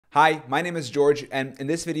Hi, my name is George, and in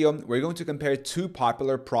this video, we're going to compare two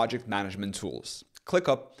popular project management tools,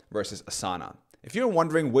 ClickUp versus Asana. If you're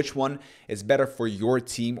wondering which one is better for your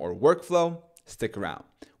team or workflow, stick around.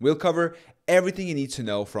 We'll cover everything you need to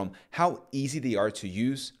know, from how easy they are to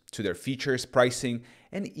use, to their features, pricing,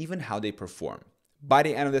 and even how they perform. By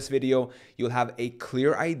the end of this video, you'll have a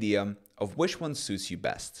clear idea of which one suits you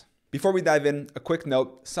best. Before we dive in, a quick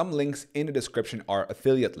note: some links in the description are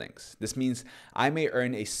affiliate links. This means I may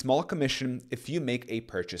earn a small commission if you make a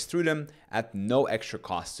purchase through them at no extra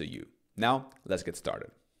cost to you. Now, let's get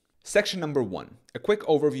started. Section number 1, a quick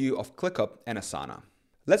overview of ClickUp and Asana.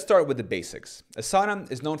 Let's start with the basics. Asana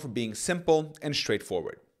is known for being simple and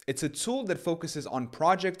straightforward. It's a tool that focuses on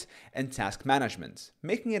project and task management,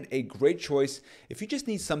 making it a great choice if you just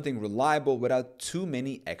need something reliable without too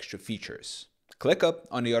many extra features. ClickUp,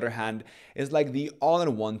 on the other hand, is like the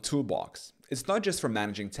all-in-one toolbox. It's not just for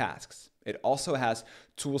managing tasks. It also has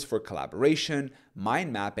tools for collaboration,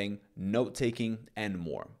 mind mapping, note-taking, and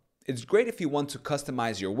more. It's great if you want to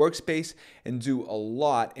customize your workspace and do a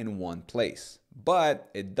lot in one place, but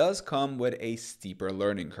it does come with a steeper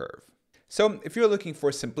learning curve. So if you're looking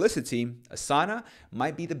for simplicity, Asana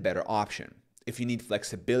might be the better option. If you need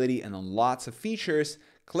flexibility and lots of features,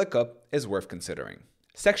 ClickUp is worth considering.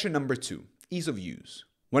 Section number 2. Ease of use.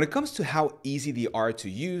 When it comes to how easy they are to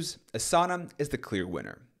use, Asana is the clear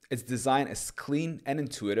winner. Its design is clean and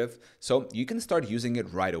intuitive, so you can start using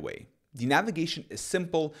it right away. The navigation is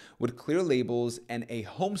simple, with clear labels and a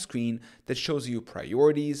home screen that shows you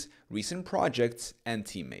priorities, recent projects, and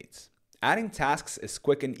teammates. Adding tasks is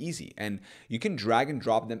quick and easy, and you can drag and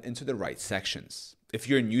drop them into the right sections. If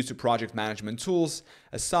you're new to project management tools,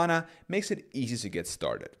 Asana makes it easy to get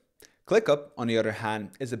started. ClickUp, on the other hand,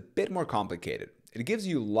 is a bit more complicated. It gives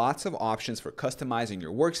you lots of options for customizing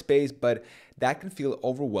your workspace, but that can feel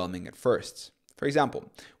overwhelming at first. For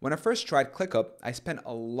example, when I first tried ClickUp, I spent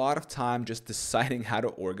a lot of time just deciding how to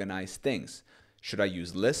organize things. Should I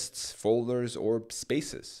use lists, folders, or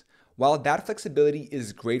spaces? While that flexibility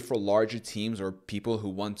is great for larger teams or people who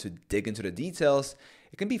want to dig into the details,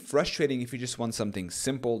 it can be frustrating if you just want something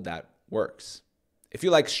simple that works. If you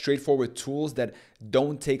like straightforward tools that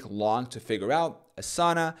don't take long to figure out,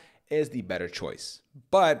 Asana is the better choice.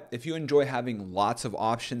 But if you enjoy having lots of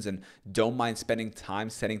options and don't mind spending time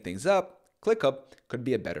setting things up, ClickUp could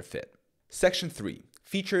be a better fit. Section 3,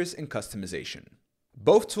 features and customization.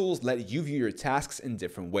 Both tools let you view your tasks in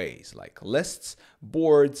different ways, like lists,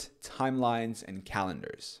 boards, timelines, and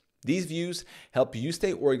calendars. These views help you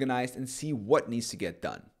stay organized and see what needs to get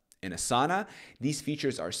done. In Asana, these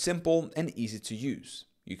features are simple and easy to use.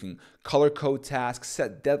 You can color code tasks,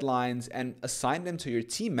 set deadlines, and assign them to your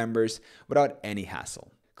team members without any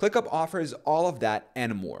hassle. ClickUp offers all of that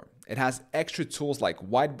and more. It has extra tools like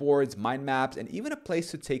whiteboards, mind maps, and even a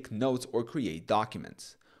place to take notes or create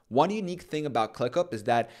documents. One unique thing about ClickUp is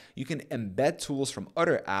that you can embed tools from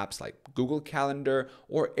other apps like Google Calendar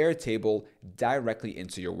or Airtable directly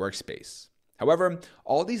into your workspace. However,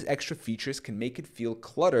 all these extra features can make it feel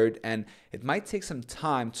cluttered, and it might take some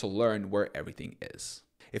time to learn where everything is.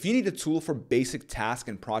 If you need a tool for basic task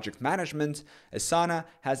and project management, Asana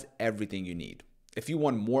has everything you need. If you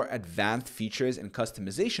want more advanced features and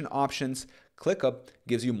customization options, ClickUp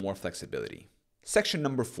gives you more flexibility. Section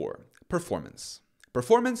number 4, performance.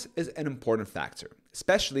 Performance is an important factor,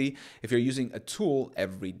 especially if you're using a tool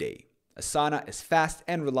every day. Asana is fast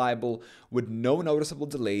and reliable, with no noticeable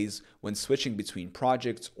delays when switching between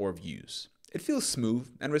projects or views. It feels smooth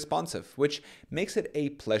and responsive, which makes it a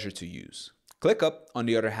pleasure to use. ClickUp, on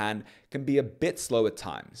the other hand, can be a bit slow at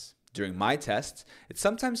times. During my tests, it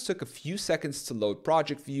sometimes took a few seconds to load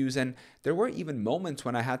project views, and there were even moments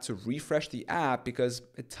when I had to refresh the app because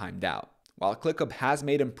it timed out. While ClickUp has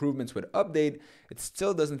made improvements with update, it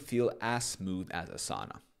still doesn't feel as smooth as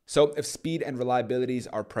Asana. So if speed and reliabilities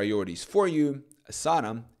are priorities for you,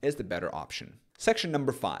 Asana is the better option. Section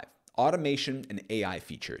number 5, automation and AI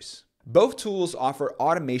features. Both tools offer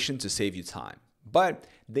automation to save you time, but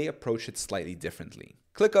they approach it slightly differently.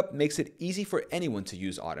 ClickUp makes it easy for anyone to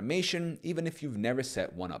use automation, even if you've never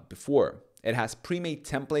set one up before. It has pre-made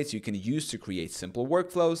templates you can use to create simple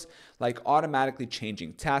workflows, like automatically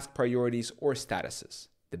changing task priorities or statuses.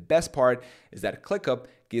 The best part is that ClickUp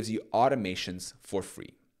gives you automations for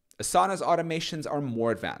free. Asana's automations are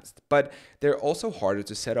more advanced, but they're also harder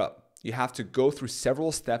to set up. You have to go through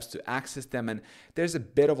several steps to access them, and there's a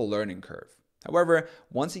bit of a learning curve. However,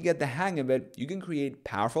 once you get the hang of it, you can create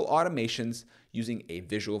powerful automations using a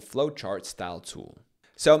visual flowchart style tool.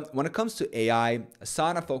 So when it comes to AI,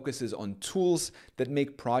 Asana focuses on tools that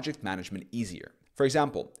make project management easier. For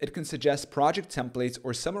example, it can suggest project templates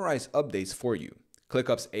or summarize updates for you.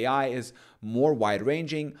 ClickUp's AI is more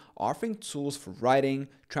wide-ranging, offering tools for writing,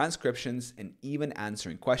 transcriptions, and even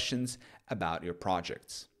answering questions about your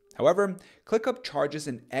projects. However, ClickUp charges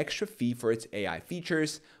an extra fee for its AI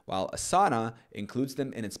features, while Asana includes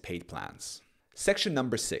them in its paid plans. Section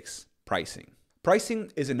number 6, pricing.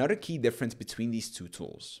 Pricing is another key difference between these two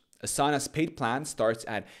tools. Asana's paid plan starts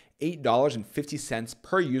at $8.50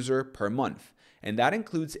 per user per month, and that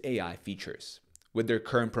includes AI features. With their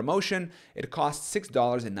current promotion, it costs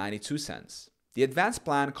 $6.92. The advanced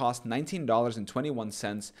plan costs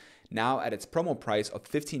 $19.21, now at its promo price of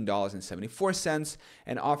 $15.74,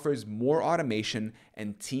 and offers more automation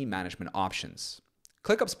and team management options.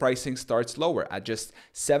 ClickUp's pricing starts lower at just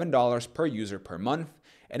 $7 per user per month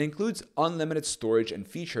and includes unlimited storage and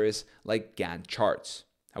features like Gantt charts.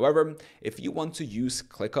 However, if you want to use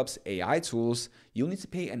ClickUp's AI tools, you'll need to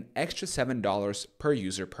pay an extra $7 per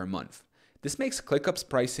user per month. This makes ClickUp's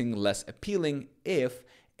pricing less appealing if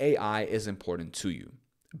AI is important to you.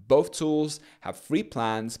 Both tools have free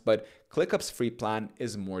plans, but ClickUp's free plan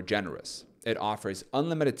is more generous. It offers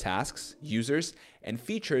unlimited tasks, users, and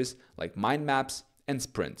features like mind maps and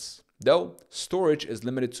sprints, though storage is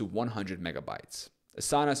limited to 100 megabytes.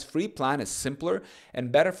 Asana's free plan is simpler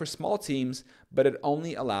and better for small teams, but it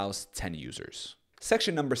only allows 10 users.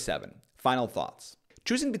 Section number 7, final thoughts.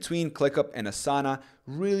 Choosing between ClickUp and Asana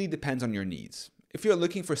really depends on your needs. If you're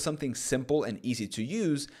looking for something simple and easy to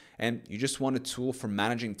use, and you just want a tool for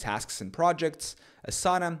managing tasks and projects,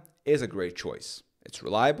 Asana is a great choice. It's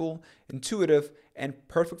reliable, intuitive, and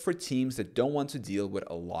perfect for teams that don't want to deal with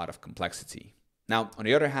a lot of complexity. Now, on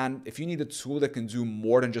the other hand, if you need a tool that can do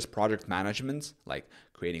more than just project management, like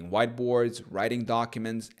creating whiteboards, writing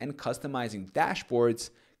documents, and customizing dashboards,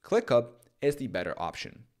 ClickUp is the better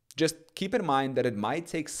option. Just keep in mind that it might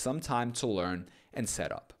take some time to learn and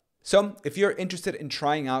set up. So if you're interested in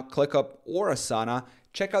trying out ClickUp or Asana,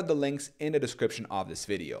 check out the links in the description of this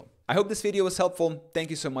video. I hope this video was helpful. Thank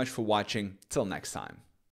you so much for watching. Till next time.